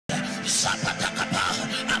Sapatakapa,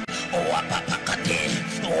 Wapapakati,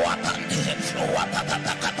 Wapande,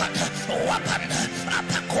 Wapapapakapata, Wapanda,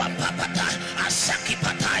 Apakwapapata, Asaki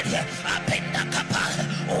Pataya, Apendakapa,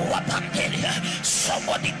 Wapandelia.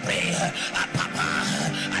 Somebody pray, Apapa,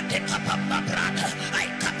 Atepapa brother,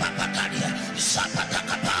 Aikapapatalia,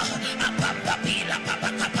 Sapatakapa, Apapapila,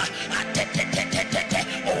 Papakapa, Atetete,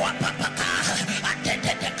 Wapapaka,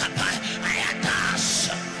 Atetekapa,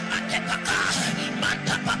 Ayatas, Atepaka,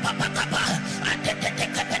 Manta Papakapa,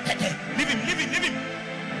 Atetekapa, leave him.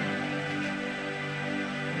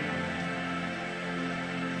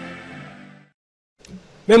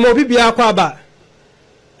 Memo bibia kwa ba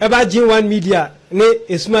eba G1 media ne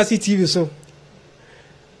Esumasi TV so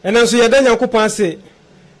enanso yeda Nyankopon ase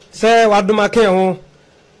se wadoma kan ho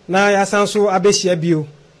na yasanso abehia bio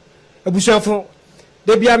abusuafo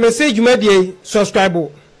de bia message jumadie subscribe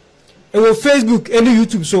ewo Facebook and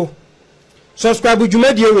YouTube so subscribe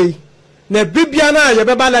jumadie we na bibia na ye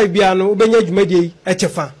beba live bia no obenya jumadie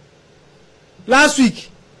echefa last week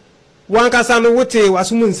wankasa no wote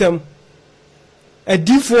wasumu nsem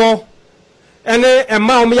adifo ene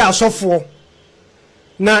ema om ya asofo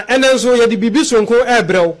na ene nso ye de bibi sonko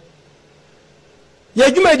ebrew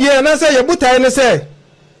ye dwumadie na se ye butai ne se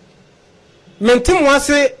mentem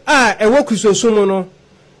wase a ewo kristosom no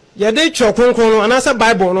ye de chokronkron no anasa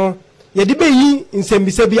bible no ye de beyi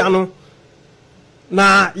nsembisa bia no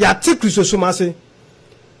na ya te kristosom ase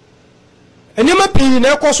enema pii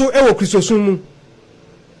na ekoso ewo kristosom mu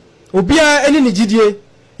obia eni ni gidie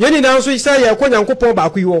yeni na nso isa ye kwa Nyankopon ba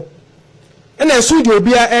akwiwo ena esu de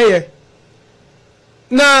obia eye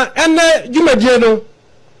na ene dwumadie no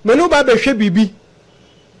menu ba behwe bibi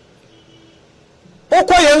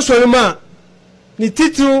okwa ye nsorima ni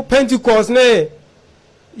title Pentecost ne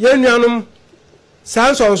ye nuanom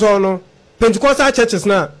sanso no Pentecostal churches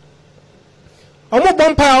na omo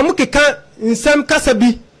bompa omo keka nsem kasa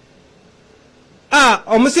bi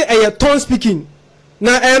omo se eye tongue speaking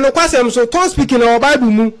na no kwasem so tongue speaking na Bible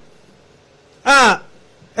mu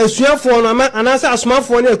esuafo no anasa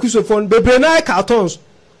asomafo na akusofo bebre na cartons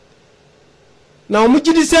na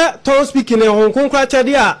omugidi se tongue speaking na honkonkra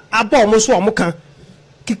chede aba omoso omoka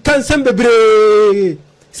kikansem bebre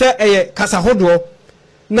se eye kasa hodo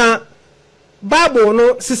na Bible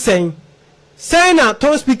no sisen say na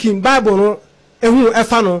tongue speaking Bible no ehu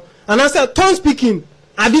efa no anasa tongue speaking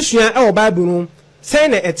adisua e Bible no say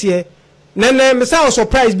na etie nene mesa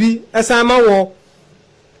surprise bi esama wo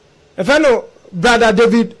efano brother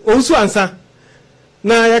David onsu ansa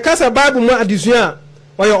na yakasa Bible mu adisua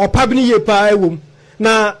oye opabni ye pa ewom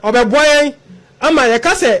na obeboyen ama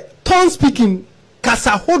yakasa tongue speaking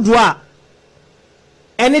kasa hodo a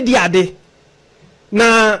ene di ade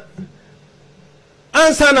na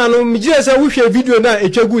ansa na no migire se wohwe video na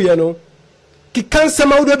etwagu ye no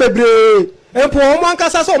kikansema wodo bebre empo omo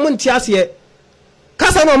ankasa so omo ntiase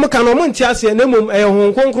kasa no muka no munti ase na mum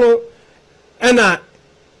honkonkron ena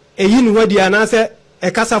eyi ni hodi anase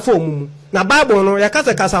e kasa fo mum na Bible no ya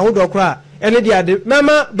kasa hodo kra ene dia de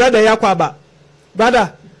mama brother Yakwaba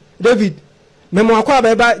brother David memo akwaba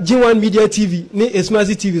eba G1 Media TV ni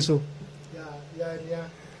Esumasi TV so ya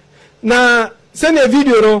na se na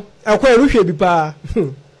video no akwa ruhwe bi pa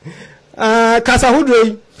kasa hodo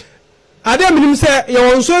yi ade minim se ye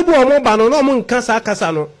wonso ebu omo ba no no mo nka sa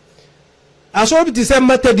kasa no aso bi ti se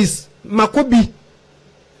Methodist Makobi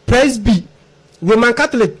Presby Roman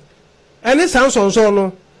Catholic ene sanson so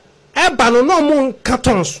no eba no no mo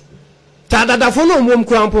cartons ta dadafo no mo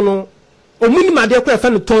mkrampo no omuni made kwa fa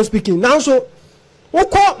no tongue speaking now so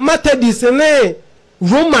woko Methodist ne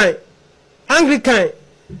Roman Anglican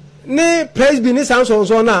ne Presby ne sanson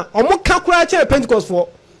so na omo kakura che Pentecost for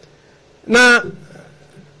na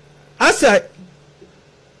asa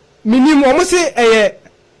minim omo se eye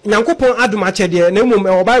Nyankopon adoma chede na emom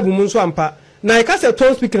e Bible mu nso ampa na e ka se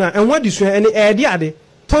tongue speaking na enwa disua ene e de ade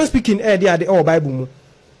tongue speaking e de ade e Bible mu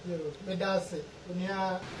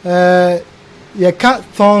ye ka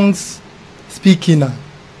tongues speaking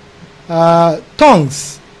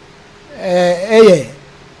tongues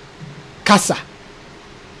kasa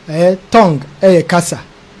tongue kasa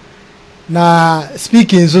na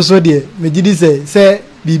speaking so de megidi se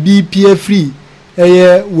bibi pie free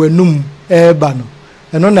wenum ba no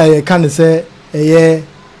eno na ye kan say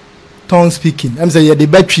tongue speaking am say ye the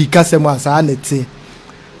battery kasa mu asa na te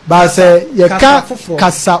ba say ye ka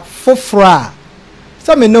kasa fofora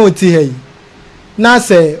so me no ti hey na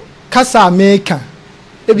say kasa meka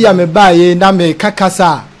ebi a me ba ye na me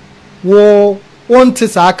kasa wo wonte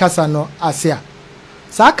sa kasa no ase a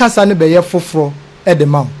sa kasa ne be ye foforo e de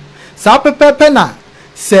ma sa pepepe na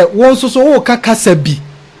say won so wo kasa bi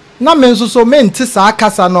na me nso so mente saa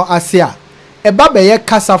kasa no ase a eba be ye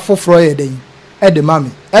kasa foforo ye den ede ma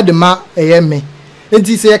me ede ma eye me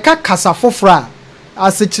enti se ye ka kasa foforo a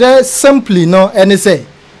asechire simply no ene se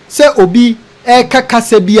obi ka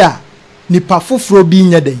kasa bi a nipa foforo bi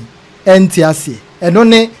nya den enti ase eno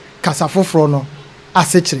ne kasa foforo no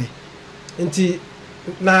asechire enti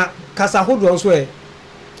na kasa hodo nso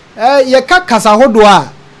ye ka kasa hodo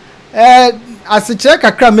a asechire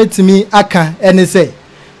kakra metimi aka ene se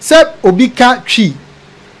obi ka twi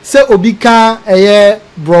se obi ka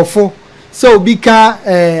brofo se obi ka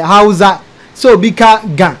hausa se obi ka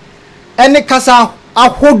ga ene kasa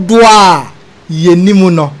ahodo a yenimu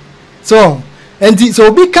no so enti so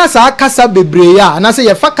obi kasa kasa bebre ya na se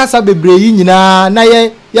ye fa kasa bebre yi nyina na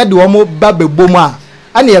ye de wo ba bebom a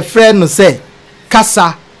ana ye frɛ no se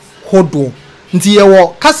kasa hodo nti ye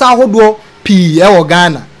wo kasa hodo pi e wo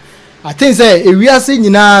Ghana I think say ewiase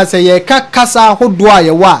nyina say ye ka kasa hodo a ye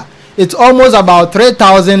wa it's almost about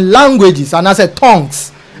 3,000 languages and I say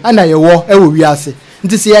tongues and ye wo e wo wiase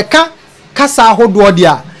nti se ye ka kasa hodo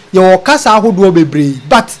dia ye wo kasa hodo bebre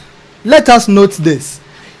but let us note this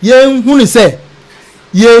ye hunu say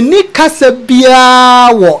ye ni kasa bia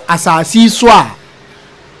wo asasi so a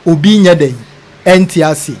obi nya den enti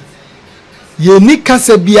ase ye ni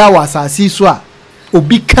kasa bia wo asasi so a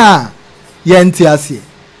obi ka ye enti ase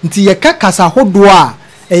nti ye ka kasa hodo a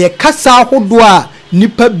ye kasa hodo a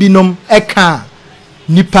nipa binom eka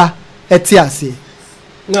nipa eti ase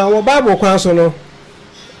na wo Bible kwan so no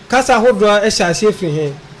kasa hodo a ehya ase fi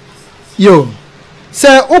he yo se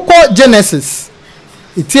ukọ Genesis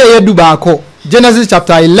itie ye du baako Genesis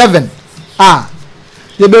chapter 11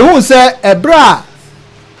 ye be hu se ebra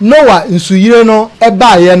Noah nsuyire no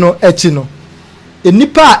eba ye no echi no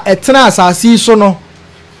enipa etena asase so no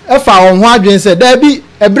efa won ho adwen se da bi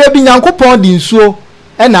ebra bi Nyankopɔn di nsuo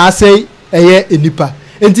na asei eye enipa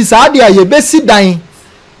enti saade a ye besi dan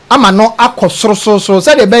ama no akosoro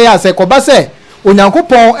se de be ya se koba se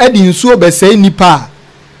Onyankopɔn edi nsuo be sei nipa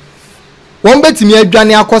won betimi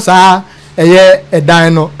adwane akosa eye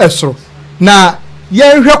edan no esoro na ye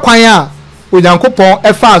hwe kwan a Onyankopɔn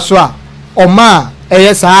efa so a oma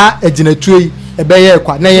eye saa aginatue ebeye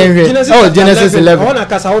kwa na ye hwe Genesis 11 ona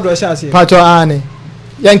kasa hodo ehya ase pato ane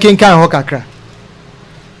yankinkan ho kakra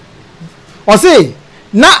o se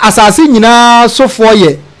na asase nyina sofo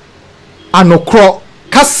ye anokro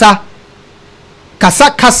kasa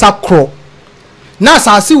kro na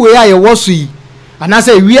asase we a ye woso yi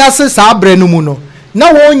anase wiase saa bre no mu no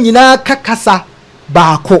na won nyina kakasa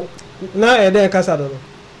baako na ede kasa do no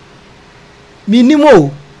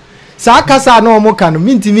minimo saa kasa na omo kan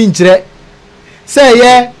mintimi nkyere se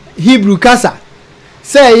ye Hebrew kasa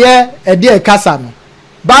se ye ede kasa no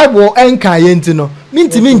Bible enka ye nti no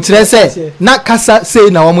mintimi nkyere se na kasa sei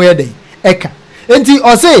na omo ye den eka enti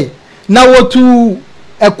o se na wotu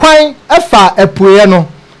ekwan efa epoye no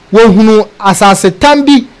wo hunu asase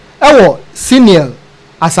tambi ewo Senior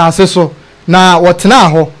asase so na wotena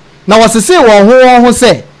ho na wasese won ho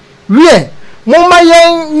se wie momma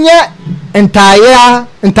yenye entaya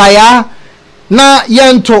na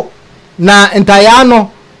yento na entaya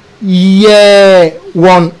no ye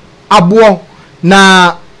won abo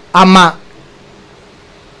na ama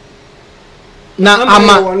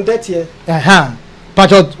won detie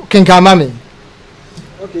pacho kinkama me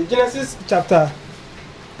okay Genesis chapter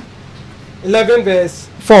 11 verse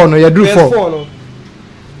 4 no yadru 4 no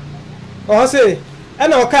o say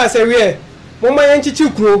ena o ka say we momma yenchichi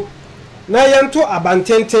kuro na yento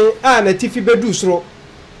abantenten a na tifi bedu soro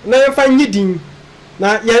na yemfa nyidin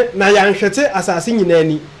na yanhwete asase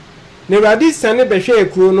nyinani na Awurade sane behwe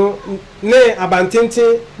kuro no ne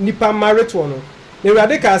abantenten nipa mareto no na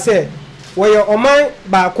Awurade ka say woye oman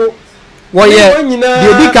baako woye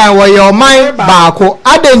de bi kan woye oman baako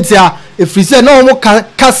adentia efrise na omo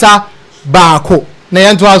kasa baako na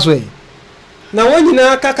yento aso e na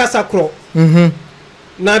wonyina kakasa kro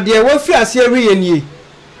na de wofi ase awiye nie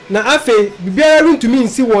na afe bibiara runtumi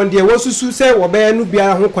nsi won de wosusu se wobe no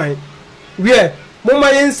biara ho kwan wie momma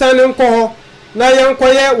yensane nkɔ ho na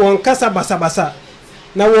yenkoye won kasa basabasa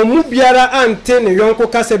na won mu biara ante ne yonko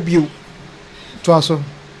kasa bio to aso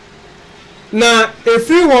na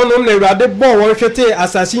efiri wonom na Awurade bɔ won hwete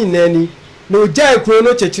asase nyinani na ogya ekuro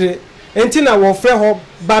no kyekire enti na wofrɛ ho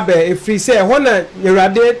Babel efiri se ho na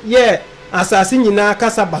Awurade ye asase nyina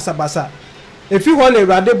kasa basabasa efiri ho na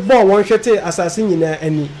Awurade bɔ won hwete asase nyina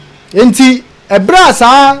ani enti ebra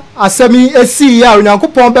saa asemi esi ya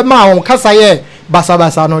Onyankopɔn be ma won kasa ye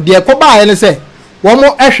basabasa no de ekoba ye ne se wo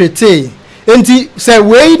mo ehwete enti se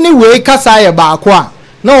wei ni wei kasa ye baako a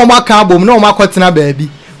na wo maka abom na wo makotena baabi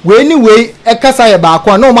we ni we ekasa ye ba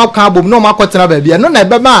ko na o maka abom na o makotena ba bia no na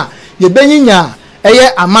ebema ye benyinya eye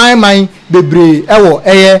amanman bebre ewo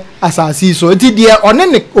eye asasi so enti de one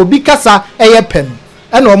ne obi kasa eye pen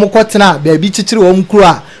e na o mkotena ba bi chichiri o mkuru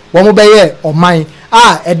a wo mo beye oman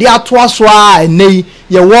ede atoa so a enei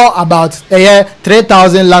ye wo about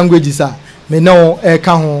 3000 languages me no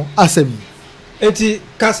ka ho asemi enti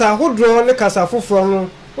kasa hodro ne kasa foforo no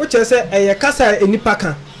wo chese eye kasa enipa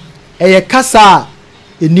kan eye kasa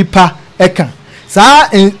enipa eka saa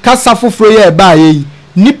kasa foforo ye ba ye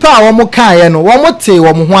nipa a wo mo kan ye no wo mo te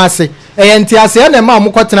wo mo ho ase eye nti ase na ma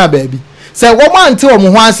mo kotena baabi se wo mo ante wo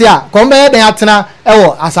mo ho ase a kombe ye den atena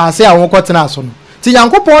ewo asase a wo kotena so no ti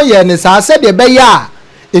yankopon ye ne saa se de be ya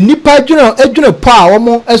enipa adwene po a wo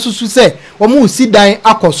mo asusu se wo mo si dan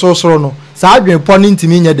akososoro no saa adwene po ne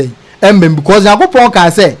ntimi nya den embem because yankopon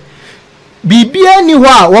ka se bibia ni ho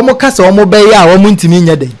a wo mo kasa wo mo be ya wo mo ntimi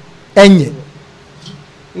nya den enye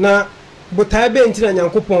na botae be ntina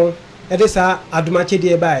yankopon ede saa adumache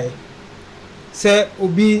de bae se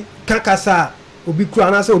obi kakasa obi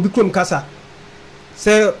kura na se obi krom kasa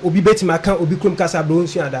se obi betima kan obi krom kasa bro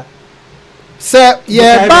nsu ada se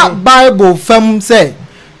ye bible fam se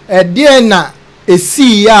de na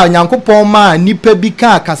esi ya yankopon ma nipa bi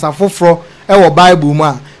ka kasa foforo e wo bible mu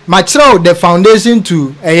a ma kire the foundation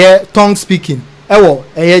to tongue speaking e wo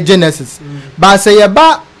Genesis ba se ye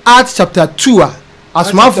ba Acts chapter 2 a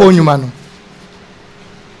asomafo nyuma no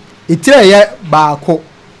itire ye baako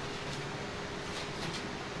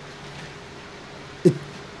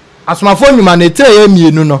asomafo nyuma no itire ye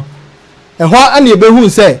mienu no eho ana ebehu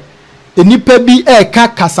se enipa bi ka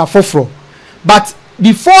kasa foforo but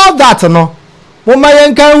before that no mo ma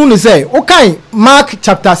yen kan hu ni say o kan Mark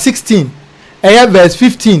chapter 16 verse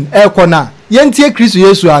 15 kona yentie Kristo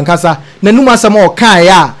Yesu ankasa nanum asem o kan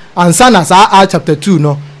ya ansa na sa chapter 2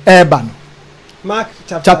 no eba no Mark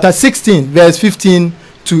chapter 16 verse 15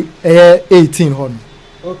 to 18 hon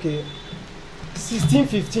okay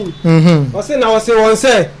 16-15 o say na o say won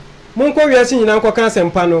say monko wiase nyina nko kan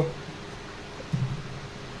sempa no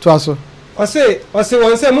to aso o say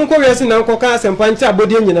won say monko wiase na nko kan sempa nti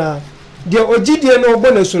abodie nyina de ogidie no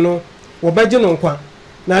obo na su no wo beje no nkwa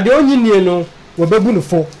na de onyinie no wo bebu no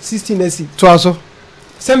fo 16 asi to aso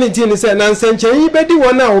 17 ni say na nsenchen yi bedi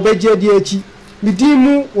wona wo beje die achi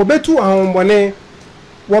midimu wo betu ahombone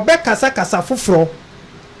wo be kasa foforo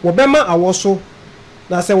wo be ma awoso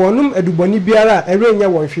na se wonum aduboni biara erenye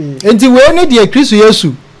won hwe enti we ne de Kristo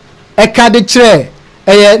Yesu eka de kire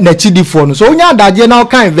na chidifo no so onya adaje na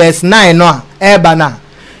kan verse 9 no a eba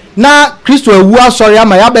na Kristo ewu asori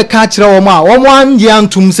ama ya be ka kire wo ma wo mo anje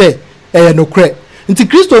antum se nokre nti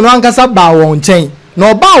Kristo no ankasa ba won nchen na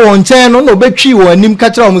oba won nchen no obetwi wo anim ka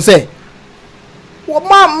kire wo se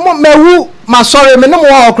ma mewu masori me no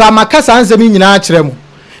mo okra makasa ansem nyina kire mo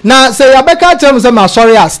na se ya be ka kire mo se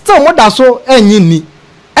masori a still mo da so enyi ni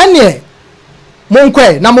ene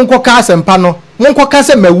monkwe na monko ka asempa no monko ka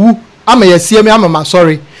se mawu ama yasie me ama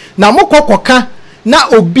masori na mokokoka na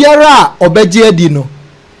obiara a obeje adi no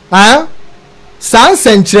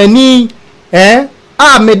sansenkrani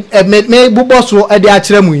a me buboso ade a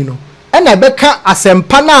kire mu yi no ena be ka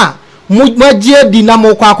asempa na moje adi na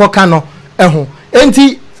mokọ akoka no eho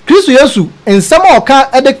enti Kristo Yesu ensem oka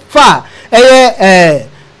ede fa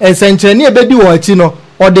ensenkrani ebedi wo achi no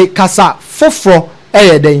ode kasa foforo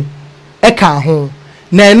den eka ho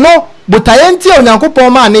na eno botayenti onyankopon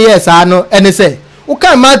ma ne yesa no ene se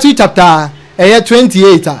uka Matthew chapter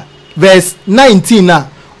 28 verse 19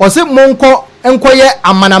 o se monko enkoye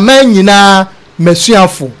amanaman nyina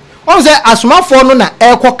masuafo o se asomafo no na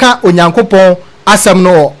ekoka onyankopon asem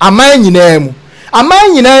no aman nyina mu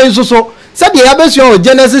aman nyina nsoso se de yabesua o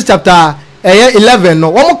Genesis chapter 11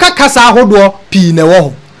 no wo muka kasa ahodo pi na wo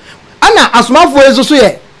ho ana asomafo nsoso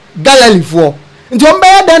ye Galileefo nti on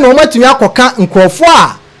beye den no matumi akoka nkrofo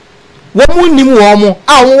a wo mu nim wo mu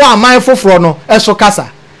a wo aman foforo no eso kasa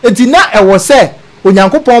enti na ewo se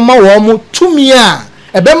onyankopon ma wo mu tumi a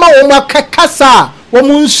ebe ma wo mu akakasa wo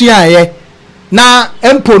mu nsuaye na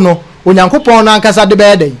empo no onyankopon no ankasa de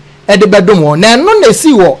beye den e de bedom wo na no na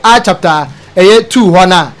si wo a chapter 2 ho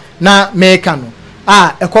na meka no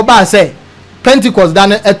ekoba se Pentecost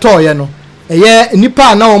dan etoye no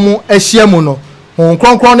nipa na wo mu ahia mu no on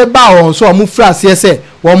kronkron ne ba won so omu frase se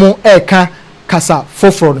wo mu eka kasa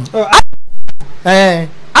foforo no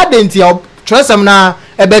adenti tresem na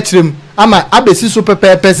ebetrem ama abesi so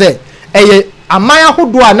pepepe se aman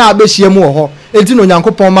ahodo a na abehia mu ho enti no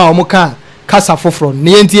nyankopon ma wo mu ka kasa foforo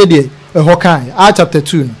ne enti de ho kan chapter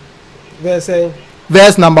 2 no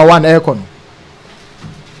verse number 1 ekono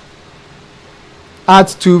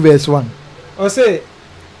Acts 2 verse 1 o say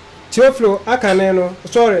Teofilo akane no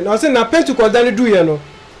sorry na o se na Pentecost dan du ye no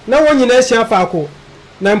na won nyina ahia faako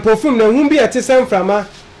na mpofum na hu bi etesem frama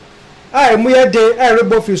a emu ye de a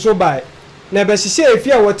rebo fi so bai na be hihye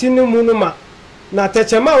efi a wotinu mu no ma na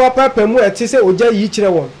techema wa papa mu etese oja yi kire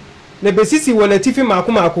won na be sisi won atifi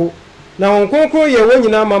maako na won konkro ye won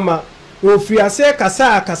nyina mama ofi ase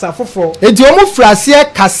kasa foforo enti omu frase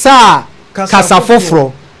kasa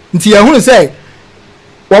foforo nti ye hunu se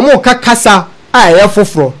womu kasa a ye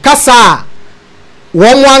foforo kasa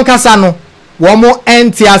womu ankasa no womu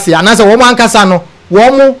entiase anase womu ankasa no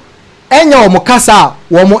womu enya womu kasa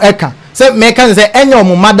womu eka se meka se enya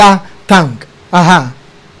womu mother tongue aha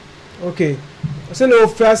okay se no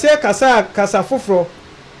frase kasa foforo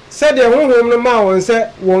se de honhom no ma won se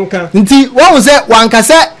wonka nti womu se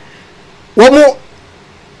wankase womu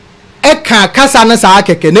eka kasa no sa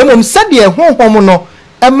akeke na mom se de honhom no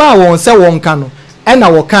ema won se wonka no ena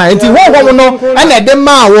woka enti honhom no ena de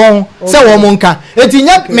ma won se womu nka enti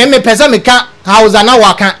nya me pesa meka Hausa na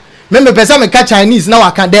waka me pesa meka Chinese na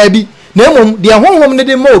waka dabi na mom de honhom ne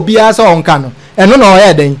de ma obia se wonka no eno na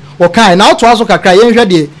oye den woka na oto aso kakra ye hwe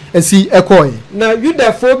de asi ekoye na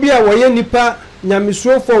Yudaphobia woye nipa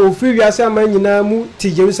nyamisofo wo free wiase amanyina mu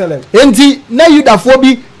ti Jerusalem enti na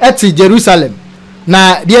Yudaphobia eti Jerusalem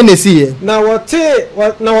na de na siye na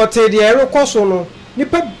wote de ero koso no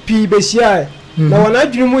nipa pi behia na wana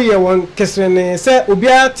adwumu ye won kesrene se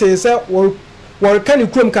obia te se wo kan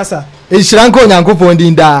kurom kasa ehyiranko Nyankopon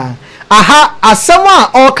din da aha asema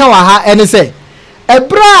oka wa ha ene se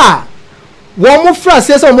ebra wo mu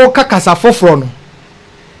frase se wo kasa foforo no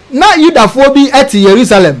na Yudaphobia eti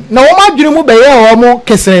Jerusalem na wo madwene mu beye wo mu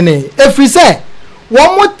kesrene efri se wo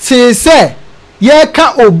mu te se ye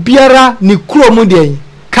ka obiara ni kurom de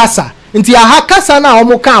kasa nti aha kasa na wo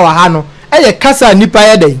mu ka wa ha no eye kasa nipa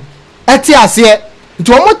ye den eti ase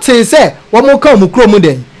nti wo mu te se wo mu ka mu kurom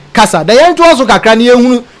de kasa da ye nto so kakra na ye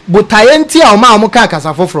hunu botaye nti a wo ma wo ka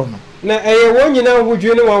kasa foforo no na eye wo nyina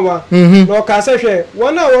wodwe ne wanwa na ka se hwe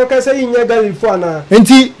wona wo ka se yinya Galilifo na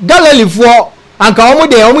nti Galilifo anka wo mu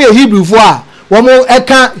de wo mu ye Hebrewfo a wo mu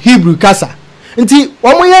eka Hebrew kasa nti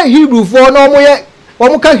wo mu ye Hebrewfo na wo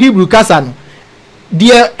mu ka Hebrew kasa no de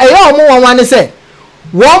eye wo mu wanwa ne se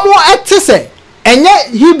wo mu etese enye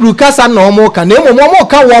Hebrew kasa na wo mu ka na emo wo mu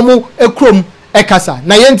ka wo mu ekrom ekasa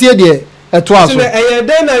na ye ntie de eto aso na eye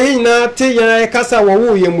de na yina te ye kasa wo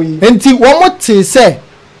wo ye mu yi nti wo mu te se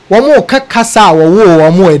wo mu ka kasa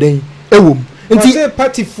wo mu eden ewom nti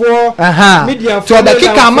party for media for the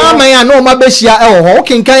kika mama ya no ma behia ewo ho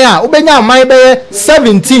kinkan a obenya aman be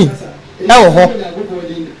 17 ewo ho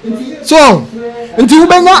so nti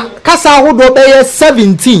ubenya kasa ahodo be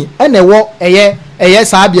 17 ene wo eye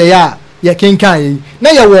saabia ya ye kinkan yi na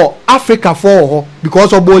ye wo Africa for ho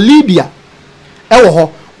because obo Libya ewo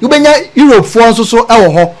ho ubenya Europe for nso so ewo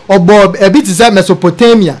ho obo ebiti se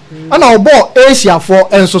Mesopotamia ana obo Asia for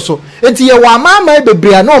enso so enti ye wa mama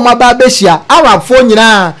bebrea na o ma ba behia Arab for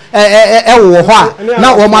nyina ewo ho a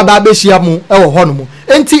na o ma ba behia mu ewo ho no mu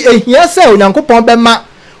enti ehia se Onyankopon be ma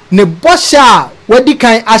ne bosha wadi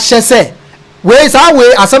kan ahye se we sa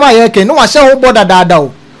we asema ye ke no wa hye ho boda dada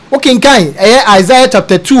o kinkan Isaiah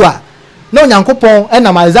chapter 2 a na Onyankopon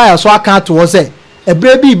enam Isaiah so aka to wo se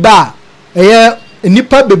ebre bi ba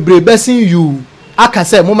nipa bebre besin yu aka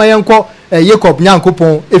se moma yenko Jacob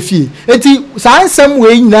Nyankopon efie enti saa nsem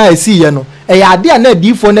we nyina esiye no ade a na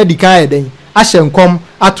difo na dikan eden ahye nkom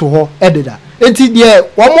ato ho ededa enti de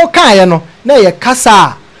wo mo kan ye no na ye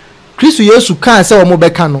kasa Kristo Yesu kan se wo mo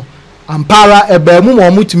beka no ampara eba mu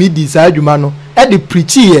mo mutumi di saa adwuma no e de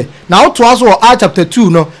preachi ye na oto aso Acts chapter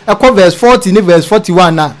 2 no e verse 40 ni verse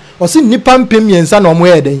 41 na o si nipa mpem yensa na mo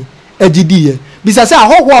eden agidi ye bisa se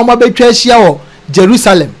ahoho a mo betwa ahia wo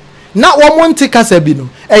Jerusalem na wo mo nte kasa bi no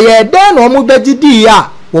eye den na wo mo begidi ya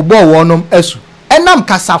wo bo wonom asu enam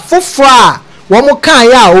kasa foforo a wo mo kan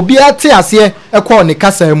ya obi ate ase ekọ ne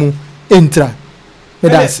kasa mu entra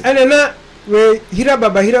medas ene na we hira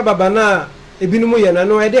baba na ebinum ye na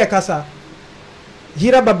no ede kasa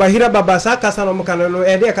hira baba sa kasa no mo kan no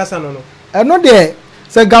ede kasa no eno de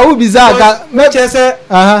se gawo biza ga me chese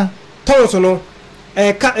tons no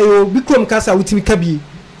ka obi krom kasa utimi kabi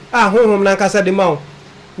honhom na kasa de mawo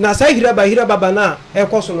na sa hira baba na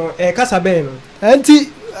ekoso no kasa ben no enti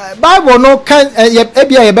Bible no kan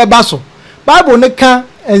ebia ye beba so Bible no kan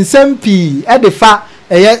ensempi edefa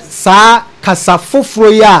sa kasa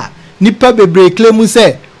foforo ya nipa bebre klemu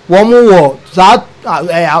se wo mo wo sa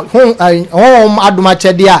hon aduma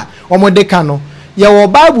chede a wo mo de kan no ye wo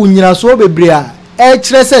Bible nyina so bebre a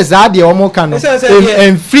kire se za de wo mo kan no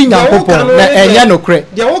en free Nyankopon na enye no kre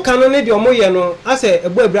de wo kan no ne de wo mo ye no ase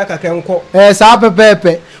ebo ebra kakra nko sa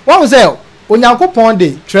pepepe wo se onyankopɔn de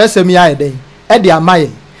twerɛsɛm yi ayɛ den ɛde ama yɛ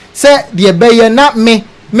sɛ deɛ bɛyɛ na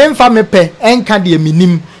memfa me pɛ ɛnka deɛ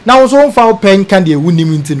menim na wo so mfa wo pɛ nka deɛ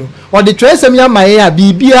wonim nti no ɔde twerɛsɛm yi ama yɛ a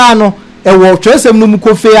biribiara no ɛwɔ twerɛsɛm no mu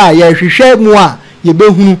kofe a yɛhwehwɛ mu a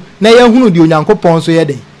yɛbɛhunu na yɛhunu deɛ onyankopɔn so yɛ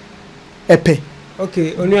den ɛpɛ.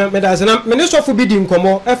 Okay, onua medase na me ne sɔfo bi di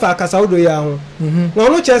nkɔmɔ ɛfa akasa wodo ya ho na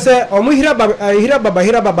ɔno kyerɛ sɛ ɔmo hira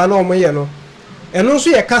baba na ɔmo yɛ no ɛno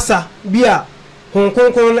nso yɛ kasa bi a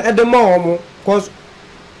honkonkon ɛde ma ɔmo cause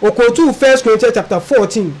okotu 1 Corinthians chapter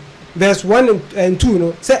 14 verse 1 and 2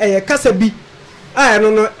 no sɛ ɛyɛ kasa bi a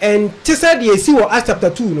ɛno no ɛnte sɛ deɛ esi wɔ Acts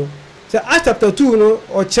chapter 2 no sɛ Acts chapter 2 no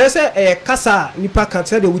ɔkyerɛ sɛ ɛyɛ kasa a nipa ka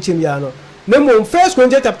sɛ deɛ wukyem ya no na mmom 1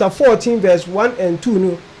 Corinthians chapter 14 verse 1 and 2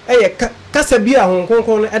 no ɛyɛ kasa bi a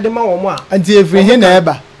honkonkon ɛde ma wɔn a anti efiri he na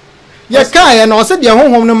ɛba yɛ ka yɛ na ɔsɛ deɛ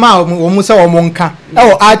honhom no ma wɔn sɛ wɔn nka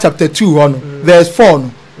ɛwɔ Acts chapter 2 hɔ no verse 4 no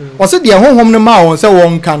ɔsɛ deɛ honhom no ma wɔn sɛ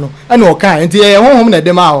wɔn nka no ɛna ɔka nti yɛ honhom na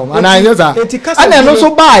ɛde ma wɔn ana anyɛ sa ɛna ɛno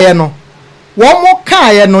nso baayɛ no wɔn mo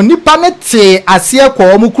kaayɛ no nipa ne te aseɛ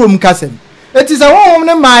kɔ wɔn kurom kasɛm eti sɛ honhom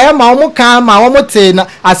no ma yɛ ma wɔn ka ma wɔn te na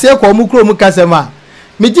aseɛ kɔ wɔn kurom kasɛm a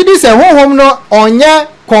megye di sɛ honhom no ɔnyɛ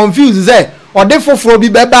confused sɛ ɔde foforɔ bi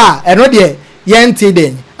bɛba a ɛno deɛ yɛnte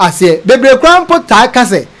den aseɛ bebree kora mpo taa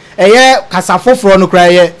kasa ɛyɛ kasa foforɔ no kora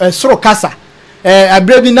yɛ soro kasa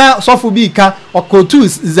abere bi na sɔfo bi ka ɔkotu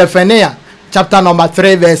Zephaniah chapter number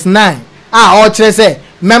 3 verse 9 a ɔkyerɛ sɛ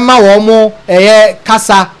mɛma wɔn mo ɛyɛ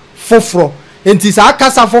kasa foforɔ nti saa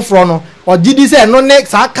kasa foforɔ no ɔgye di sɛ ɛno ne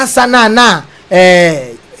saa kasa na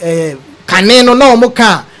kane no na wɔn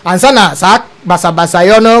ka ansa na saa basabasa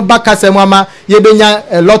yo no bakasem ama yebenya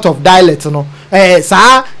a lot of dialect no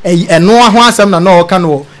saa eno ho asem na no ka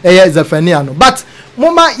no Zephaniah no but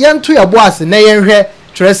moma yento yabo ase na yenhwe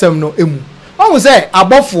tresem no emu ohu say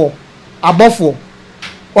abofo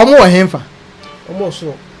omo wo hemfa omo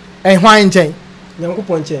so hwan nchen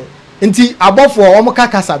nyankopon nchen nti abofo omo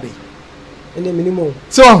kakasa be ene minimum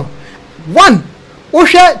so one wo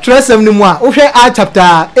hwe tresem no mu a wo hwe Acts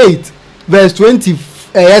chapter 8 verse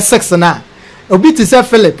 26 na obi ti say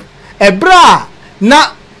Philip ebra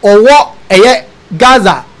na owo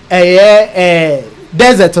Gaza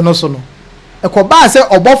desert no so no ekoba say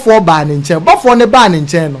obofo ba ne nche obofo ne ba ne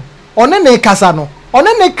nche no one ne kasa no one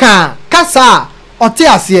ne ka kasa ote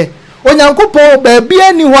ase onyankopon ba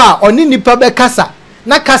bia ni ho a one nipa be kasa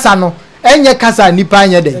na kasa no enye kasa nipa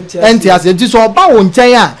anye den enti ase nti so oba wo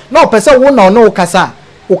nchen a na opese wo na ono kasa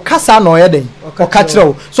o kasa na oyɛ den o ka kyerɛ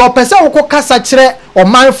wo so opese wo ko kasa kyerɛ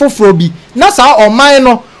ɔman foforo bi na saa ɔman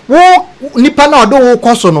no wo nipa na ɔdo wo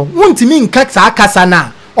kɔso no wontimi nka saa kasa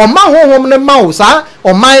na ɔman honhom ne ma wo saa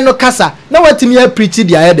ɔman no kasa na watimi ya preach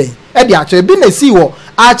dia ayɛ den ɛde akyerɛ bi na si wo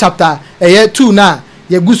a chapter 2 na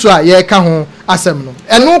ye guso a ye ka ho asɛm no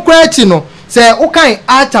ɛno kora akyi no sɛ wo kan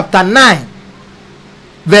a chapter 9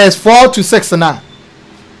 verse 4 to 6 na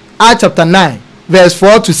a chapter 9 verse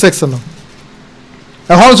 4 to 6 no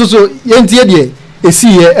ɛhɔ nso so yɛntie deɛ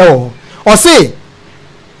ɛsiiɛ ɛwɔ hɔ ɔse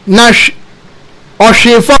na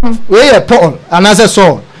ɔhwee fam weyɛ Paul anaasɛ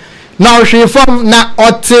Saul na ɔhwee fam na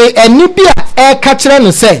ɔte ani bi a ɛka kyerɛ no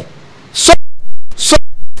sɛ so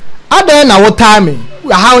adɛn na wotaa me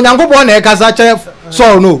ha onyankopɔn na ɛkasa kyerɛ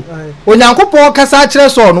Saul no onyankopɔn kasa kyerɛ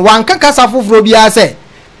Saul no wanka kasa foforɔ biara sɛ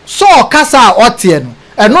Saul kasa a ɔteɛ no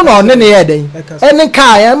ɛno na ɔne ne yɛ dɛn ɛne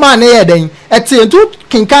kaa ɛma ne yɛ dɛn ɛte nto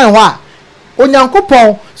kenkan hɔ a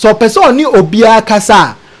onyankopɔn so pese oni obia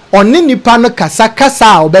kasa oni nipa no kasa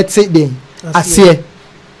a obete den ase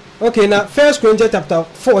okay na 1 Corinthians chapter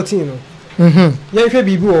 14 no yenhwe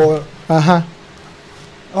bibi wo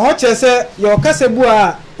kyerɛ ye okasa bu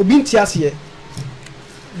a obi nti ase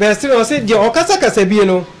verse 3 no say de okasa bi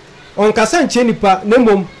no onkasa nche nipa na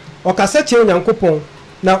mom okasa che onyankopɔn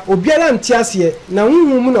na obiara nti ase na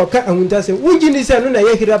hunhum na oka ahunta se wungi ni se no na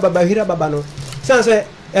ye hira baba no sanse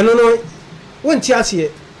eno no wonti ase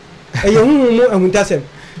eye humu ahuntasem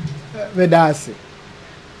me daase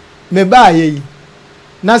me ba yi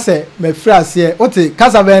na se me frase ote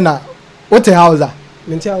kasabe na ote hausa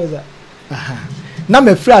menti hausa na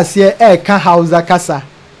me frase ka hausa kasa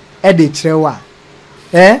de kirewa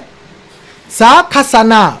sa kasa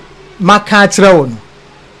na maka kirewo no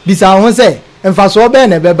bisa ho se emfaso be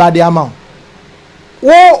na be ba de ama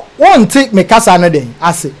wo wonti me kasa no den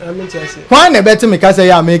ase menti ase kwan na be te me kasa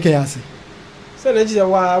ya make ase se na jije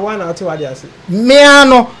wa na ate wade ase mea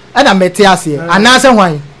no na mete ase anase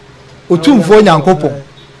hwan otumfo nyankopon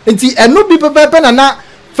enti eno bi pepepe na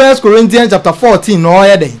 1 Corinthians chapter 14 no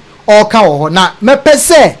oyɛ den ɔka wɔ hɔ na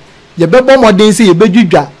mepese ye bɛbɔ modern se ye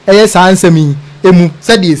bedwudwa ɛyɛ saa nsɛm yi emu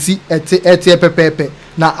sɛ de esi ɛte pepepe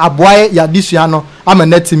na aboaye yadesua no ama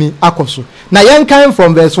natimi akoso na yenkan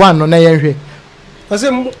from verse 1 no na yenhwe ose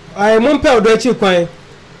ai mompe odo achi kwan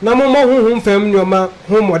na mommo honhom fam nyoma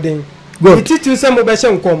homoden ititu se mo be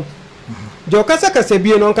hye nkom de okasa kasa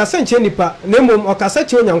bie no nkasa nche nipa na mom okasa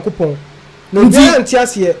che onyankopon no bia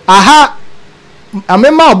ntiase aha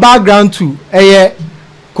amema background to eye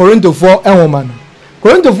Korinto 4 enwoma no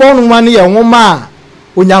Korinto 4 no ma ne ye nwoma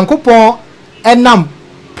onyankopon enam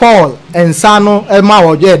Paul ensano ema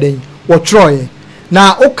woje den wo troye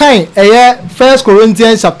na okan eye 1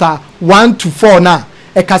 Corinthians chapter 1 to 4 na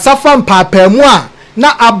e kasafa mpapamu a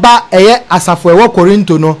na aba eye asafo ewo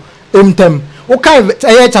Korinto no emtem okan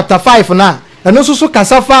eye chapter 5 na eno susu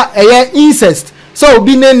kasafa eye incest so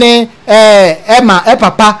obi ne ema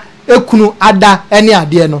papa ekunu ada ene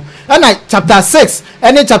ade no na chapter 6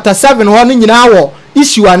 ene chapter 7 ho no nyina wo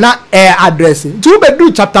issue na address to be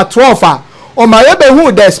do chapter 12 a o ma ye be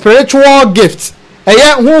hu the spiritual gift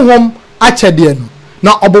eye honhom achede no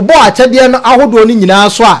na obobo achede no ahodo ni nyina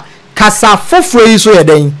so a kasa foforo yi so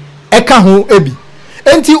yeden eka ho ebi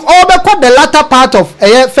enti obekọ the latter part of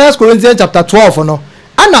 1 Corinthians chapter 12 no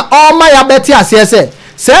ana o ma ya beti ase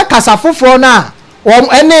se kasa foforo na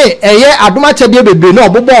ene eye adoma achede bebre na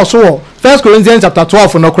obobo so wo 1 Corinthians chapter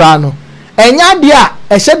 12 no kra no enya de a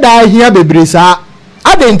ehye da hia bebre sa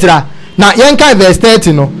adentra na yenka verse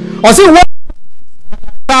 30 no o se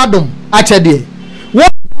adom achede wo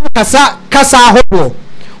kasa hobo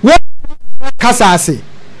wo kasa ase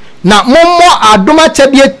na mommo adom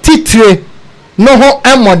achede titire no ho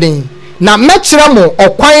emoden na mekire mo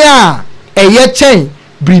okwan a eye chen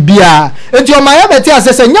bribia enti o maya beti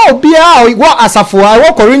asese nya obia wo asafo a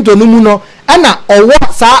wo Korinto no mu no na owo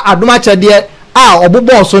sa adom achede a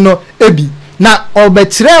obobo so no ebi na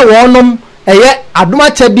obekire wonom eye adom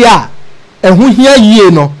achede a ehu hia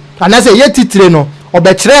yie no anase ye titire no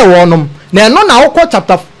obekire wonom na eno na wokọ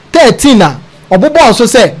chapter 13 na obobo so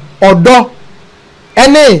se odo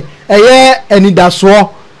ene eye enidaso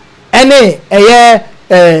ene eye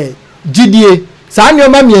gidie sa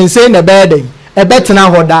nyoma miense na beden ebetena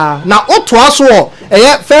hoda na oto aso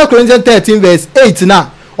eye 1 Corinthians 13 verse 8 na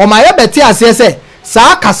o ma ye beti ase se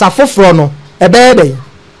sa kasa foforo no ebeden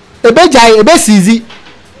ebejai ebesizi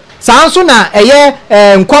sa nso na eye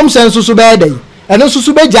nkom senso so beden eno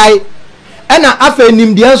susu bejai ena afa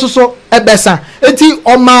nimde nso so ebesa enti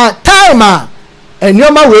oma time a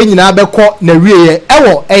enyoma we nyina bekọ na wieye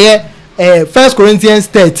ewo eye 1 Corinthians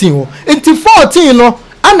 13 ho enti 14 no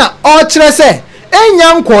ana o kire se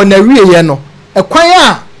enya nko na wieye no ekwan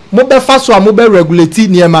a mo be fa so a mo be regulate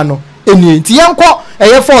niema no eni enti yenko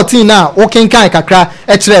eye 14 na wo kenkan kakra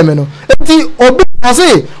e kire me no enti obi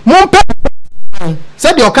ase mo pe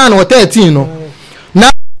se de okan no 13 no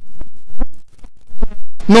na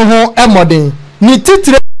no ho emoden ni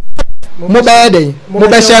titire mo be den mo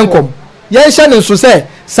be hyenkom ye hye ne so se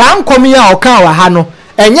sa nkom ya okan wa ha no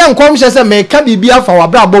enye nkom hye se me ka bibia fa wa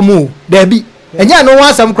brabo mu da bi enye no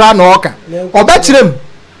wasam kra na oka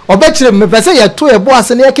obekirem me pese ye to ebo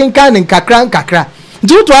ase ne kenkan ne nkakra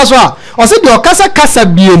nti to aso a o se de okasa kasa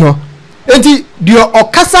bie no enti de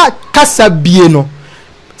okasa bie no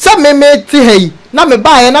se me ti hei na me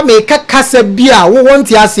baaye na me kasa bia wo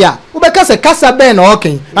wonti ase a wo be kasa ben na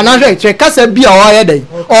oken anahwe che kasa bia o ye den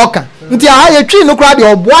oka nti a ye twi no kra de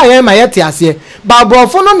oboa ye ma ye ti ase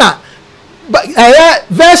babrofo no na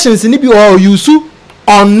versions ni bi o use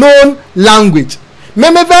unknown language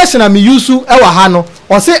meme version am use ewa ha no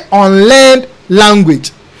o say unlearned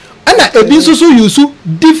language ana ebi so use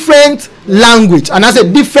different language and I say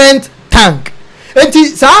different tongue enti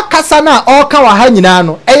sa kasa na o ka wa ha nyina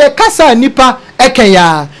no eye kasa nipa eken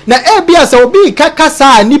ya na ebi asa obi ka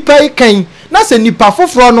kasa nipa eken na se nipa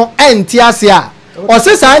foforo no enti ase a o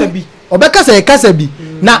se sa obekasa e kasa bi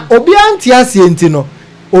na obi anti ase enti no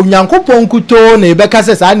onyankopon kuto na ebe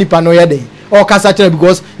kasa sa nipa no ye den o kasa kire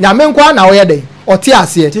because nyame nkwa na o ye den o ti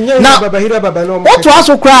ase na oto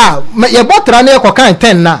aso kra ye botra na ye ko kan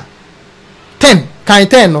 10 na 10 kan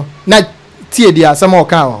 10 no na tie dia sama o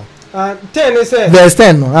kan o 10 say verse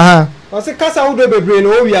 10 no aha o se kasa wo do bebre no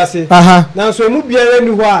o wi ase na so emu bia ni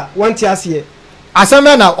ho a wonti ase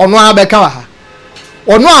asema na ono abeka wa ha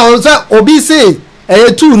ono a o se obi se eye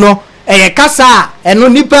 2 no eye kasa eno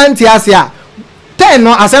nipa nti ase a 10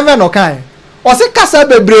 no asema no kan o se kasa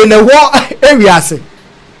bebre na ho ewi ase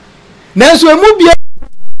na so emu bia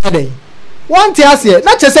den wonti ase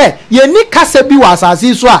na che se ye ni kasa bi wa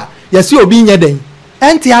asase so a ye se obi nye den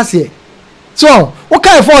enti ase so o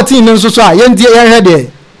kai 14 nso so a ye ndie ye hwede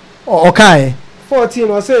o kai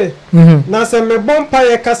 14 o se na se me bompa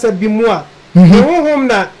ye kasa bi mu a honhom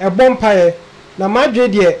na e bompa ye na madwe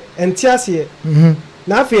de enti ase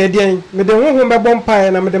na afei edian me de honhom be bom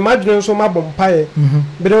pae na me de madwene so ma bom pae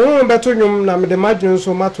me de honhom be to nwom na me de madwene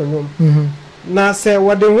so ma to nwom na se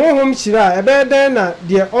wo de honhom hira e be den na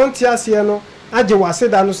de onti ase no age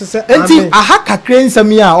waseda no so se enti aha kakra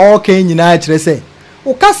nsam ya o kan nyina kire se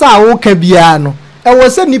wo kasa a wo ka bia no e wo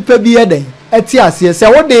se nipa bi eden eti ase se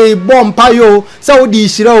wo de bom pae o se wo de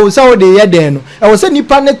hira o se wo de yeden no e wo se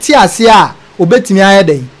nipa ne ti ase a obetimi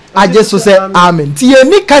ayeden age so se amen ti ye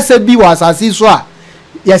ni kasa bi wasase so a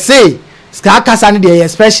yese ska kasa ne de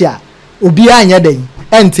special obi anya den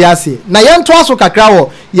enti ase na yento aso kakra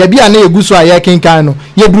wo ye bia na eguso a ye kenkan no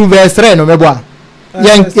ye bru verse 3 no mebo a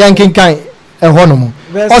ye kenkan ho no mo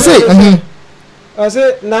o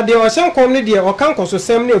se na de o hyen kom ne de o kan koso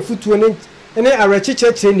sem ne afutuo ne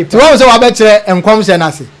arechicheche ni ti wo se wa be kire enkom hye na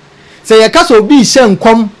ase se ye kasa obi hye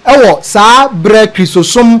enkom wo saa bre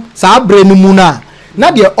krisosom saa bre no mu na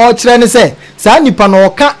de o kire ne se saa nipa no o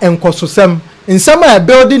ka enkoso sem nsem a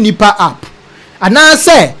build nipa up ana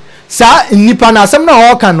se sa nipa na asem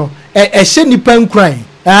na o ka no hye nipa nkran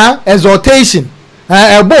exhortation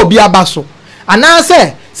ebo obi abaso ana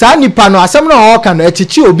se sa nipa no asem na o ka no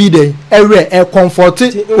echichi obi den ewe comfort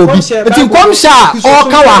obi eti komsha o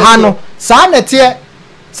ka wa ha no sa na tie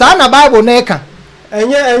sa na bible na eka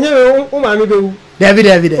enye o ma me bewu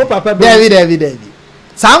David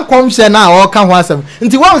sa komsha na o ka ho asem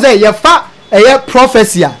nti wo say ye fa eye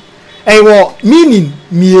prophecy a ewo meaning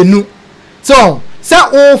mienu so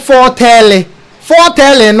o foretell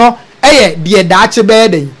no eye de daache be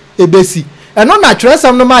den ebesi eno na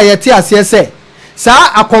tresam no ma ye te ase se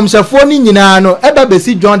sa akomsefo ni nyina no eba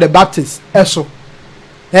besi John the Baptist eso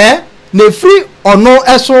na free ono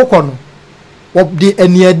eso ko no wo de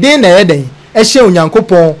enieden na ye den ehye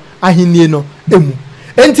onyankopon ahenie no emu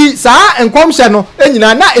enti sa enkomhye no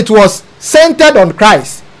enyina na it was centered on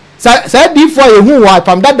Christ sa before ehu wa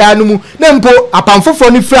pam dada no mu na mpo apamfofo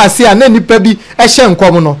ni free ase a na nipa bi ehye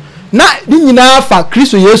nkom no na ni nyina fa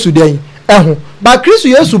Kristo Yesu den ehu ba Kristo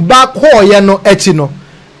Yesu ba ko ye no echi no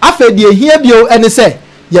afa de ehia bio ene se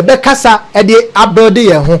ye be kasa e de abode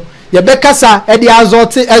ye ho ye be kasa e de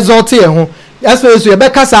exalt ye ho Yesu ye be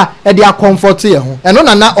kasa e de comfort ye ho eno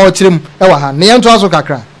na o kirem e wa ha ne ye nto aso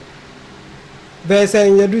kakra verse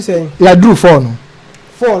ye du sen ya du 4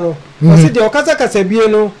 no o se de o kasa bie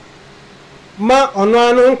no ma ono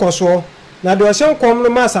anu nkoso na de o hye nkom no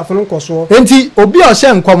ma asafo no nkoso enti obi o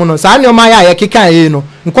hye nkom no sa ne ma ya ye keka ye no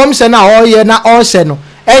nkom hye na o ye na o hye no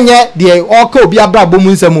enye de o ka obi abrabo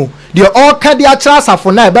mu nsemo de o ka de akira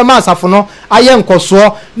asafo na ebe ma asafo no aye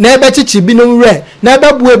nkoso na ebe chichi bi no nre na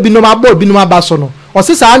ebe bu ebi no abo bi no abaso no o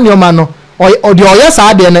se sa anioma no o de o ye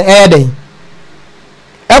sa de no den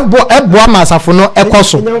ebo ma asafo no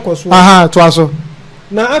ekoso aha to aso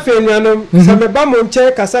na afa enuanom se meba mo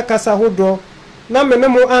nche kasa hodo na me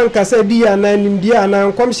mo ankasa di ya na nimdi ana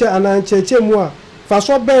nkomhye ana ncheche mu a fa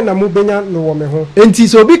so ben na mu benya no wo me ho enti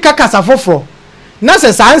so bi kasa foforo na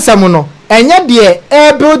se sansem no enye de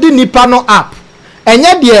e build nipa no up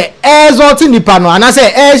enye de exalt nipa no ana se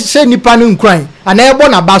e hye nipa no nkran ana ebo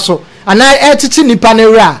na baso ana e chichi nipa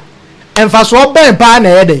no ra emfa so ben pa na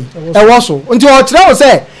ye den e wo so nti o kire wo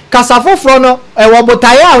se kasa foforo no e wo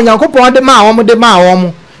botaye a onyankopon de ma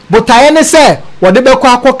awom botaye ne se wo de bekọ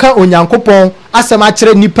akoka onyankopon asem a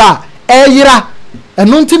kire nipa e yira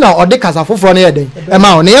enu nti na o de kasa foforo no ye den e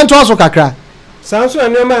ma o ne ye nto aso kakra sanso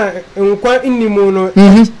anema nkwa inimu no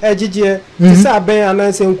ejije tisa ben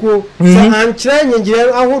anansenkuo sa ankyere nyigire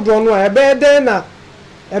ahodo no a ebeden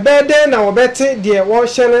na obete de wo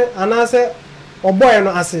hyene anase oboy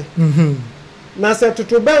no ase na se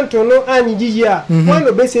tutubento no anyigiji a wan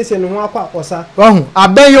no besese no ho akwa akosa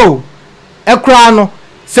abeyo ekra no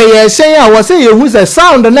se ye hyen a wo se ye hu se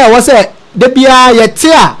sound na wo se de bia ye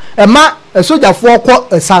te a ema sojafo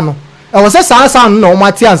kọ esa no wo se sound na wo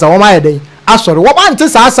mate ansa wo ma ye den asori wo ba nte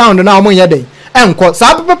sa sound na wo ye den enko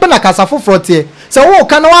sa pepe na kasa foforo tie se wo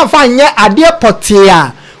ka na wan fa nye ade pote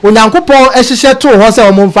a onyankopon ehihye to ho se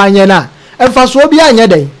wo mo fa nye na emfa so obi anye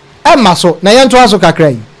den emma so na ye nto aso kakra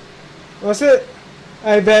yi o se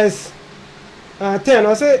verse 10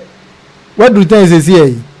 o se what do things is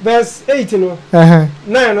here verse 8 no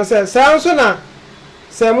 9 no se sanso na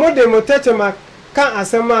se mode motetema ka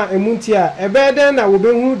asema emunti a ebeden na wo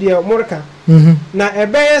behu de morka na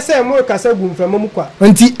ebeye se morka sa gumframa mu kwa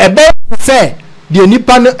nti ebe se de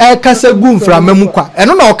nipa no kasa gumframa mu kwa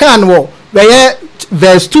eno na oka no wo beye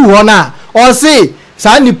verse 2 ho na o se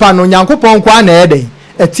sa nipa no nyankopon kwa na eden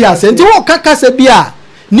eti ase nti wo kasa bia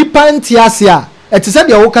nipa nti ase a eti se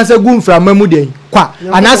de wo kasa gumframa mu den kwa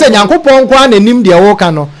anase nyankopon kwa na nim de wo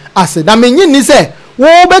ka no ase na menyi ni se wo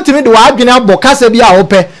betimi de wa adwene abọ kasa bia wo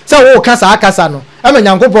pe se wo kasa akasa no ama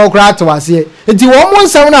nyankopɔn kora to ase nti wo mo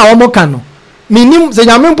nsɛm na wo mo ka no minim se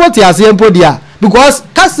nyame mpo te ase mpo dia because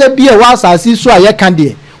kasa bi e wa asase so a ye ka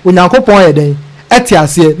de onyankopɔn ye den ete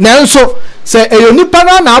ase nanso se eyo nipa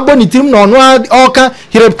na abo ni tim no no oka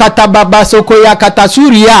hirep kata baba sokoya kata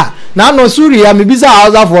suriya na no suriya me bisa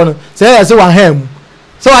awzafo no se ye se wa ham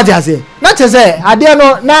so wa te ase na che se ade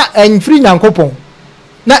no na enfiri nyankopɔn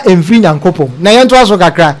na enfiri nyankopɔn na ye nto aso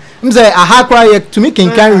kakra mse aha kwa ye tumi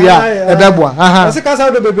kenkan wi a ebeboa aha se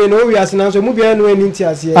kasa do bebe no wi ase na so mu bia no ani nti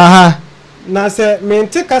ase aha na se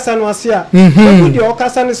mente kasa no ase a mu di o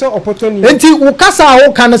kasa ne se opotoni enti wo kasa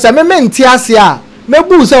wo kan se me mente ase a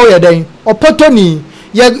mebu se wo ye den opotoni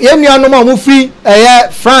ye nuanom a mu free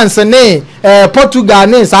France ne Portugal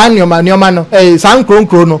ne sa nioma no san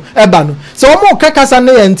kronkro no eba no se wo mo kasa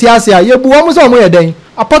ne ye ente ase a ye bu wo mo se wo ye den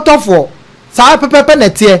apotofo sa pepepe na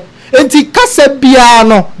tie enti kasa bia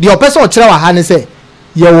no de opese o kire wa ha ne se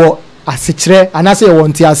ye wo asekire anase ye wo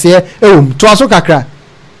ente ase ewum to aso kakra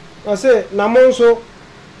ase na mo nso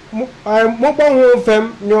mo bo ho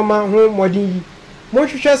fam nyoma ho modin yi mo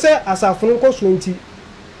hwehwe se asafunu nkoso nti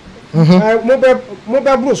mo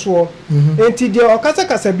be bruso enti de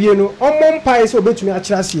okasa bie no ommo mpai se obetumi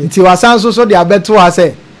akirase nti wasan so de abeto ha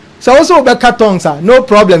se wo so be katonsa no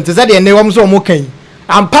problem te se de ne wom so mo kan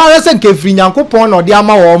ampare se nkefiri nyankopon na ode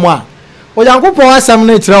ama wo mo a o nyankopon asem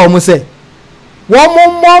na kire wo mo se wo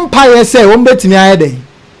mo mpai se wo betumi ayede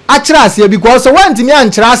akirase because when timi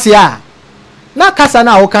ankirase a na kasa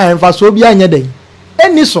na wo kan fa so bi anya den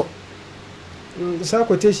eni so sa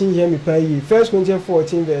quotation here me pay 1 Corinthians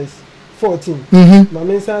 14 verse 14 ma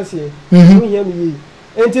men sense you hear me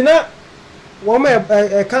entina wo ma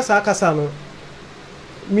kasa no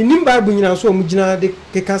minim bible nyina so mu gina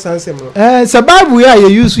de kasa nsem no se bible ya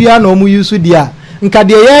ye use ya na o mu use dia nka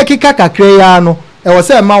de ye kika kakra ya no e wo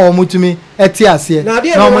se ma wo mutumi eti ase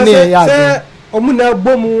na mo ne ya se omu na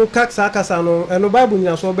bomu kasa no eno bible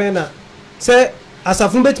nyina so ben na se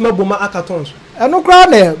asafun betima boma akatons eno kra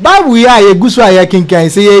ne bible ya ye gusu aye kinkan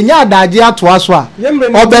se ye nya adaje ato aso a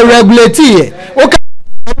obe regulate ye o ka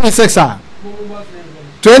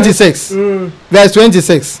 26 verse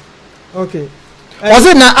 26 okay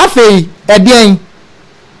ozi na afei edien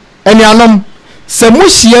enuanom se mu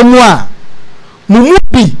hie mu a mu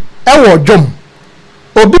bi ewo dwom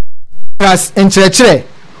obi ras enkyerɛkyerɛ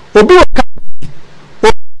obi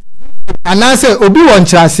anase obi wo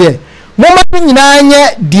nkyerɛse moma nyina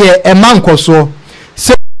nye de emankoso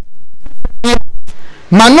se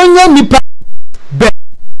manonye nipa be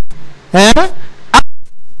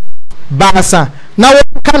basa na wo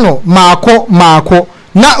kano maako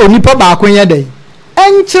na onipa baako nye dey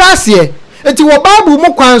enkyerɛse eti wo bible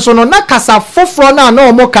mu kwan so no na kasa foforo na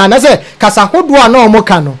o mo kan na se kasa hodo na o mo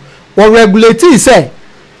kan no wo regulate se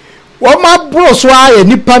wo ma bro so aye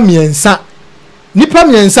nipa miensa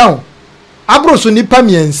o abroso nipa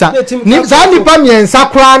miensa ni za nipa miensa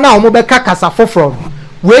kra na o mo be kasa foforo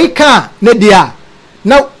we ka ne dia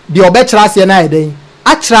na de obekyerase na eden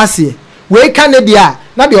akyerase we ka ne dia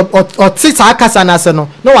na de otisa kasa na se no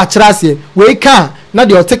na wa kyerase we ka na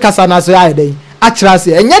de otikasa na se eden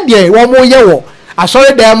akyerase enye de wo mo ye wo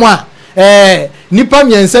asore dem a nipa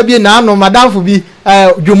miensa bi na anu madamfo bi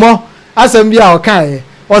dwumo asem bi a o kan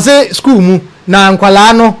o se school mu na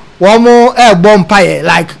nkwala no wo mo bompaye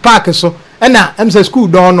like park so na emse school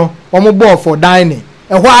don no wo mo ball for dining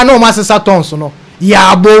ehwo ana o masesa tons no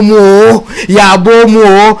ya bomu o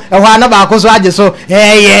ehwo ana ba ko so age so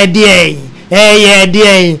ye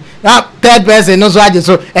die na third person no so age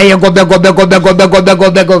so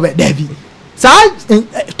gobe David sa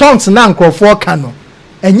tons na nkrofo ka no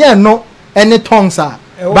enye no any tongues a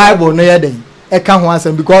bible no ye den eka ho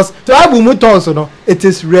asem because bible mu tongues no it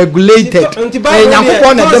is regulated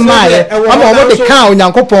nyankopon na de maye ama o de kan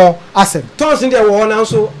onyankopon asem tongues ndi e wo na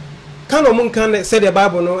so kan o mun kan say the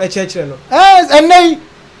bible no e chekire no enei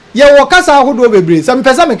ye wo kasa ahodo bebre some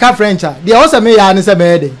person me ka french a de o se me ya ne se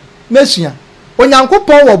me den mesua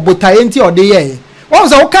onyankopon wo botaye nti o de ye won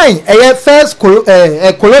so kan eye first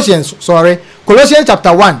Colossians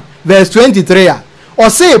chapter 1 verse 23 a o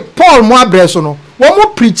say Paul mo abreso no wo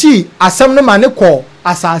mo preachi asem no mane ko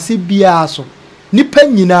asase bia so nipa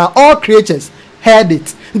nyina all creatures heard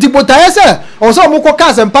it nti botaye se o so mo ko ka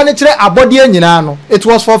asem pa ne kire abode nyina no it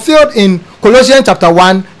was fulfilled in Colossians chapter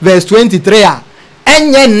 1 verse 23 a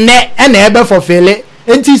enye ne na ebe fulfill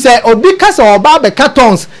nti se obi kasa oba be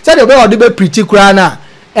cartons se de obi odi be preachi kura na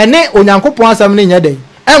ene onyankopon asem ne nya den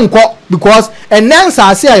enko because enansa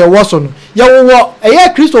ase aye wo so no ye wo eye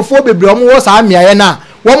kristofo bebre omo wo sa amiaye na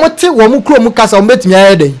wo mote wo mu kro mu kasa o betumi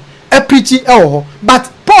aye den e preachi e wo ho but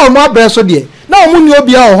Paul mo abreso de na o mu ni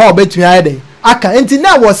obi a wo ho betumi aye den aka enti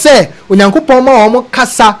na wo se onyankopɔn ma wo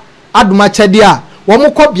kasa adoma kyɛde a wo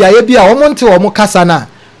kɔ biaye bi a wo nte wo kasa na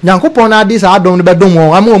nyankopɔn na ade sa adom no bɛdom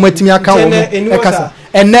wo ama wo matimi aka wo kasa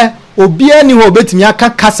enne obia ni ho obetimi aka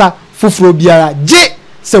kasa foforo biara je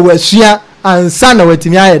se wasua ansa na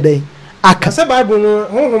watimi ayɛden aka se bible no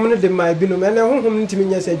honhom no de ma binom ene honhom ntimi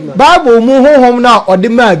nya se adwuma bible mu honhom na ode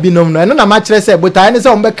ma binom no eno na ma kyerɛ se botae ne se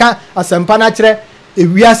ombɛka asempa na kyerɛ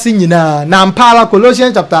ewiase nyina na mpala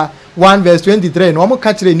Colossians chapter 1 verse 23 no omo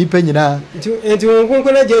ka kyerɛ nipa nyina enti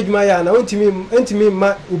honhom na je adwuma ya na ntimi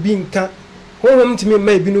ma obi nka honhom ntimi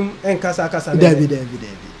ma binom enkasa kasa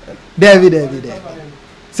David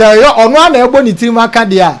so yo ono na ebo ni tirim aka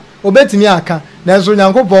de a obetimi aka na nso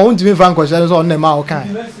nyankopɔn ntimi fa nkɔhyɛ so ono ma wo kan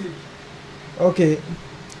okay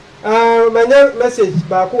manya message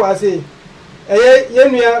ba ko wa say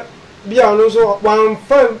yenua bia ono so wan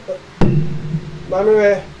fam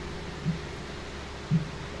manuwe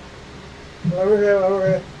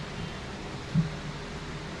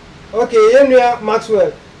okay yenua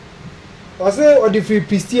Maxwell I say or the free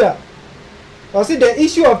Pistia I say the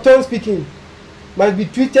issue of tongue speaking must be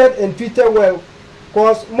treated well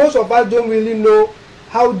because most of us don't really know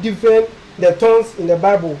how different the tongues in the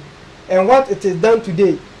Bible and what it is done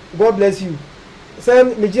today. God bless you. Say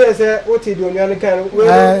me just say what you do on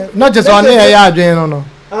kind not just on here ya adwen no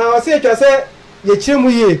I say ye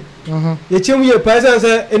chemu ye person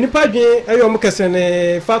say enipa dwen ayo mo kese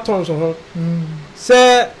ne fa tongues ho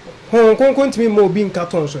say hon konkon timi mo bi nka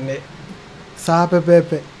tongues ne sa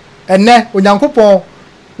pepepe enne onyankopɔn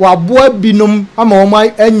waboa binom ama wo ma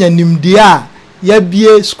anya nimde a ya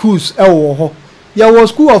bie schools ewo ho ya wo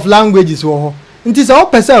school of languages wo ho nti se wo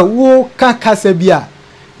pese wo ka kasa bia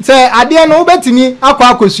se ade no obetimi akwa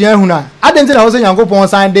akosua hu na ade nti na wo se nyankopɔn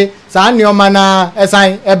san de sa neoma na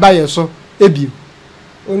esan eba yeso ebio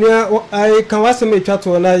onia ai kan wasem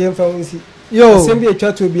etwato na yemfa wonsi yo asem bi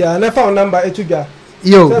etwato bia na fa number etudwa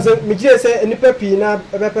yo so me gire se enipa pi na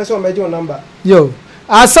ebe pese o meje number yo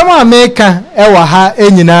asama America ewa ha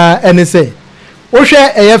enyina ene se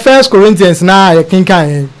wohwe eye 1 Corinthians na ye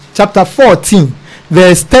kinkan chapter 14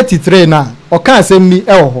 verse 33 na oka asem bi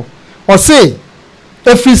ewo ho o se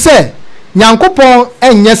efise nyankopon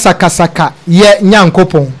enye sakasaka ye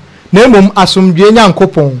nyankopon na emom asomdwe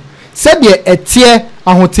nyankopon se de etie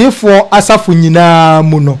ahoteefo asafo nyina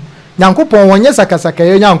mu no nyankopon wonye sakasaka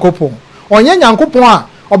ye nyankopon onye nyankopon a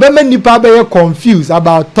obema nipa be ye confused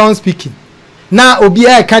about tongue speaking na obi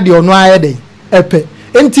a ka de ono ayede epe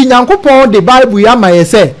enti nyankopon de Bible ya ma ye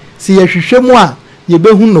se si ye hwehwemu a ye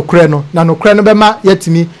behu nokre no na nokre no bema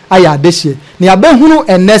yatimi aya adehye na ya behunu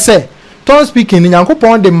ennese tongue speaking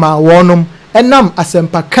nyankopon de ma wonom enam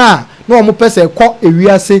asempaka na omo pese kɔ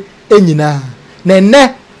ewiase enyina na enne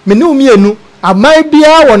mene umienu amai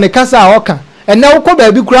bia wo ne kasa a oka enne wo kɔ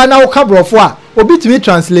ba bi kura na wo ka brofo a obi timi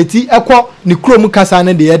translate ekɔ ne krom kasa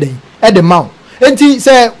ne de yeden ede ma enti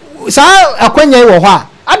se sa akwanya wo ho a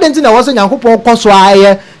adenti na wo so nyankopɔn kɔso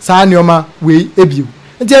aye sa neoma we ebio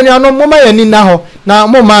enti anuano moma yani na ho na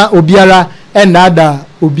moma obiara enada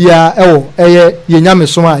obia ewo eye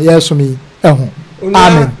yenyamesom a yesomi eho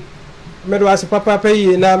amen medo ase papa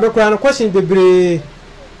payi na mekora no question bebre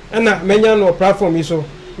na menya no platform yi so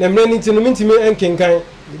na mre ni ntino mintimi enkenkan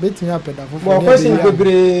betimi apeda fofo mo question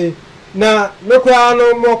bebre na mekora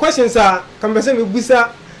no mo questions a kambese mebusa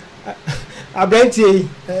abrantie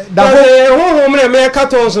dafo honhom na me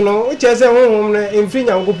katons no uche se honhom na emfri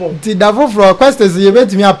nyankopon ti dafo fro questions ye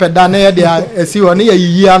betimi apeda na ye de esi ho na ye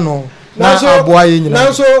yiyi ano na aboa ye nyina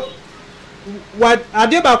na so what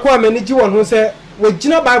ade ba ko amaniji won ho se we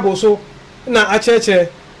gina Bible so na acheche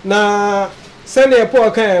na se na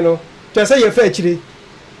Paul kan no to se ye fa akire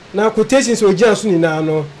na quotations o gina so ni na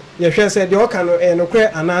no ye hwe se de o kan no no kre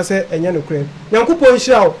anase enye no kre nyankopon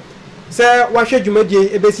hira se wahwe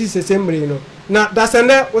dwumadie ebesi sesemre no na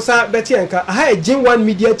dasene usa beti enka aha Gen 1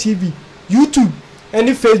 Media TV YouTube and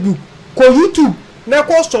Facebook ko YouTube na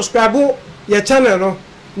ko subscribe ye channel no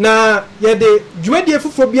na ye de dwumadie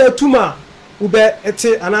fufo bia tuma ube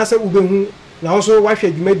ete anase ube hu na wonso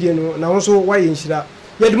wahwe dwumadie no na wonso waye nhira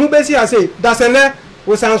ye de mu besi ase dasene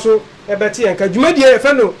usa so ebeti enka dwumadie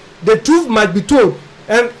fe no the truth must be told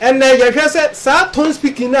and ye hwe se sa tongue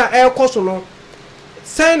speaking na e koso no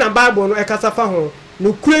say na Bible no ekasa fa ho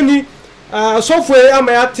no kurani software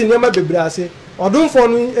ama ya tinye ma bebrase odunfo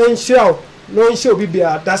no enhira no enhira obi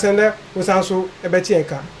bia dasende usanso ebeti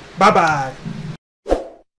enka bye bye.